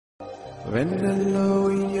వెన్నెల్లో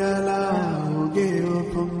ఉయ్యాలా ఊగే ఓ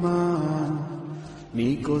బొమ్మ,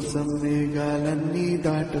 నీకోసం మేఘాలన్నీ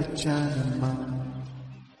దాటొచ్చానమ్మా.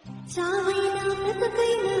 చావైనా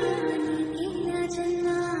బ్రతుకైనా నీకేనా జన్మ,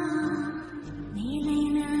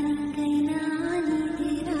 నేనైనా నీకైనా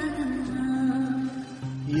నీదే రాగమ్మా.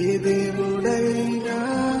 ఏ దేవుడైనా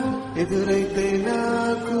ఎదురైతేనా